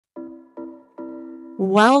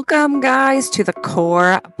Welcome, guys, to the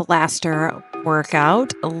Core Blaster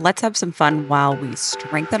workout. Let's have some fun while we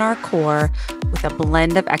strengthen our core with a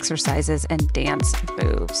blend of exercises and dance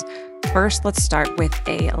moves. First, let's start with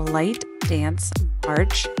a light dance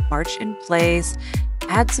march. March in place,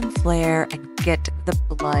 add some flair, and get the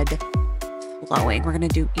blood flowing. We're going to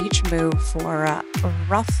do each move for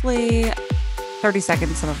roughly 30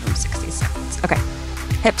 seconds, some of them 60 seconds. Okay,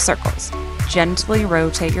 hip circles. Gently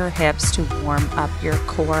rotate your hips to warm up your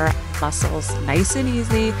core muscles. Nice and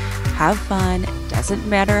easy. Have fun. It doesn't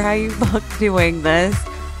matter how you look doing this.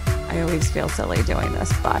 I always feel silly doing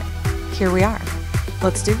this, but here we are.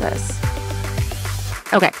 Let's do this.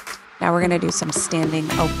 Okay, now we're going to do some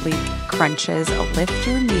standing oblique crunches. Lift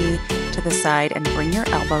your knee to the side and bring your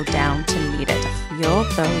elbow down to meet it. Feel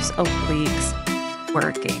those obliques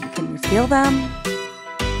working. Can you feel them?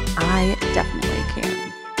 I definitely can.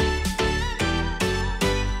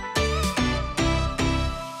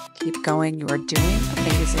 Keep going. You are doing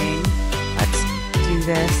amazing. Let's do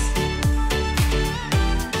this.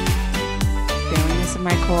 Feeling this in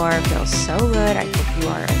my core. Feels so good. I hope you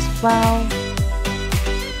are as well.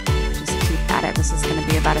 Just keep at it. This is going to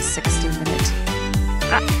be about a 60 seconds.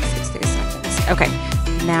 Okay.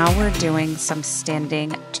 Now we're doing some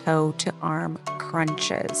standing toe to arm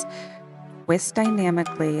crunches. Twist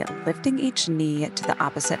dynamically, lifting each knee to the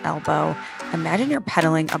opposite elbow. Imagine you're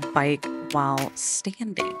pedaling a bike while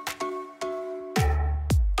standing.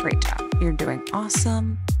 Great job. You're doing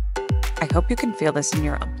awesome. I hope you can feel this in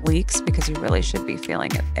your obliques because you really should be feeling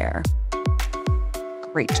it there.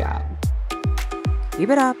 Great job. Keep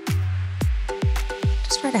it up.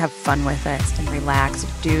 Just try to have fun with it and relax.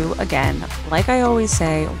 Do, again, like I always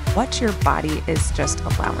say, what your body is just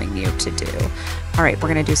allowing you to do. All right,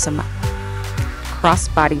 we're going to do some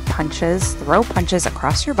cross-body punches. Throw punches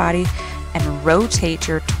across your body and rotate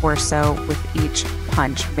your torso with each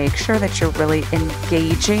punch. Make sure that you're really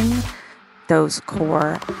engaging those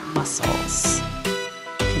core muscles.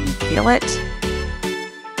 Can you feel it?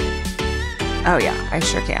 Oh yeah, I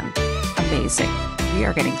sure can. Amazing. We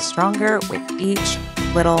are getting stronger with each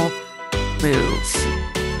little move.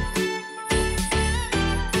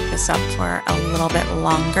 This up for a little bit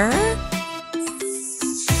longer.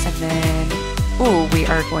 And then, we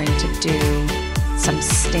are going to do some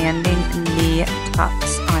standing knee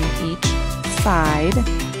tucks on each side.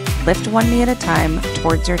 Lift one knee at a time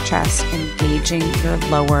towards your chest, engaging your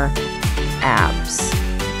lower abs.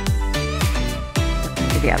 We're going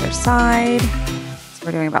to the other side. So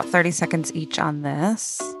we're doing about 30 seconds each on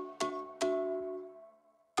this.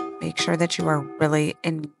 Make sure that you are really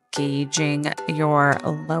engaging your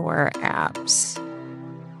lower abs.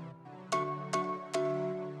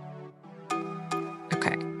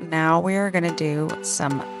 Okay, now we are going to do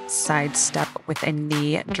some side step with a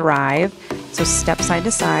knee drive. So step side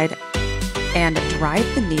to side and drive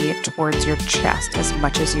the knee towards your chest as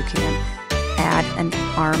much as you can. Add an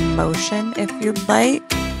arm motion if you'd like.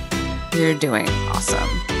 You're doing awesome.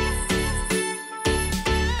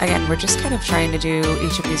 Again, we're just kind of trying to do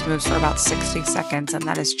each of these moves for about 60 seconds, and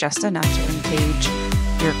that is just enough to engage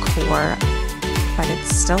your core, but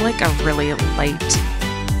it's still like a really light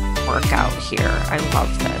workout here. I love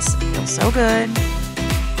this. It feels so good.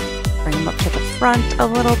 Bring them up to the front a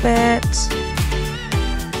little bit.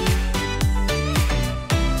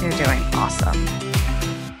 You're doing awesome.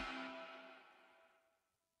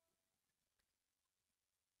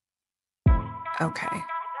 Okay.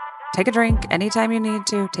 Take a drink anytime you need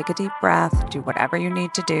to. Take a deep breath. Do whatever you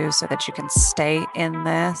need to do so that you can stay in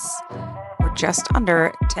this. We're just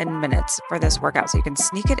under 10 minutes for this workout, so you can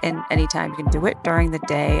sneak it in anytime. You can do it during the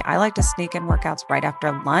day. I like to sneak in workouts right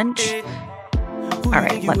after lunch. All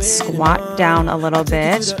right, let's squat down a little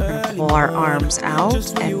bit. We're going to pull our arms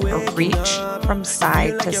out and reach from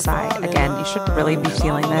side to side. Again, you should really be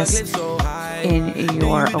feeling this in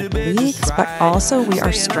your obliques, but also we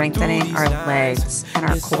are strengthening our legs and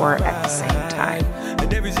our core at the same time.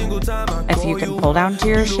 If you can pull down to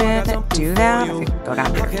your shin, do that. If you can go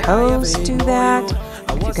down to your toes, do that.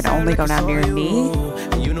 If you can only go down to your knee,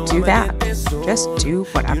 do that. Just do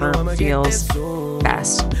whatever feels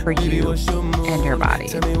best for you and your body.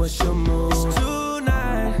 Keep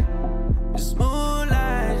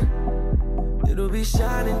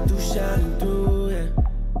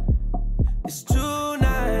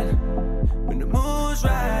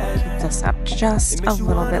this up just a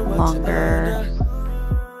little bit longer.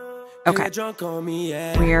 Okay,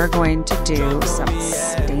 we are going to do some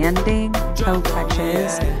standing toe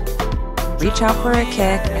touches. Reach out for a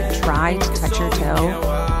kick and try to touch your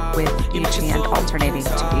toe with each hand alternating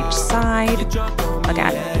to each side.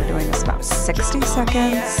 Again, we're doing this about 60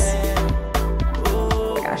 seconds.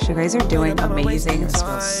 gosh, you guys are doing amazing. This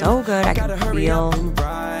feels so good. I can feel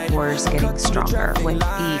yours getting stronger with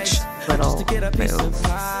each little move.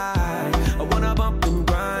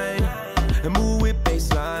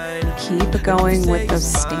 Keep going with those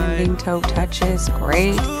standing toe touches.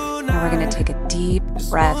 Great. Now we're going to take a deep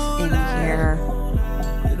breath in here.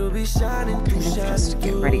 Kind of just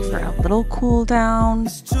get ready for a little cool down.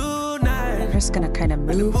 We're just going to kind of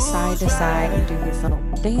move side to side and do these little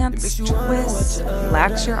dance twists.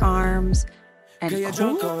 Relax your arms and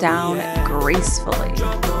cool down gracefully.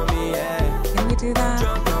 Can we do that?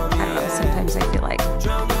 I don't know. Sometimes I feel like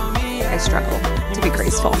I struggle to be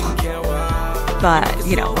graceful. But,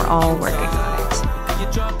 you know, we're all working on it.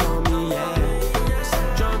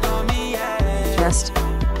 Just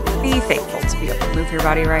be thankful to be able to move your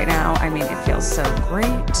body right now. I mean, it feels so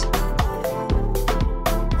great.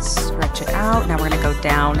 Stretch it out. Now we're going to go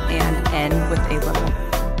down and end with a little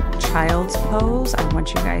child's pose. I want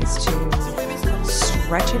you guys to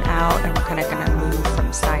stretch it out, and we're kind of going to move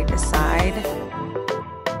from side to side.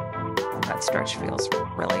 That stretch feels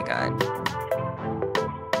really good.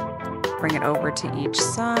 Bring it over to each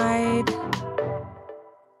side.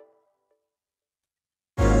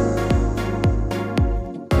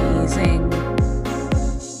 Amazing.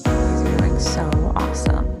 You're doing so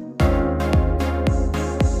awesome.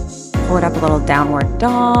 Pull it up a little downward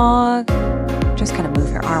dog. Just kind of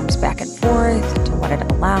move your arms back and forth to what it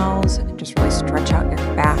allows. And just really stretch out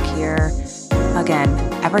your back here. Again,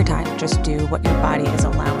 every time, just do what your body is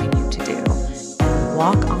allowing you to do. And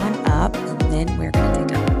walk on up, and then we're going to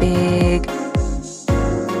take a big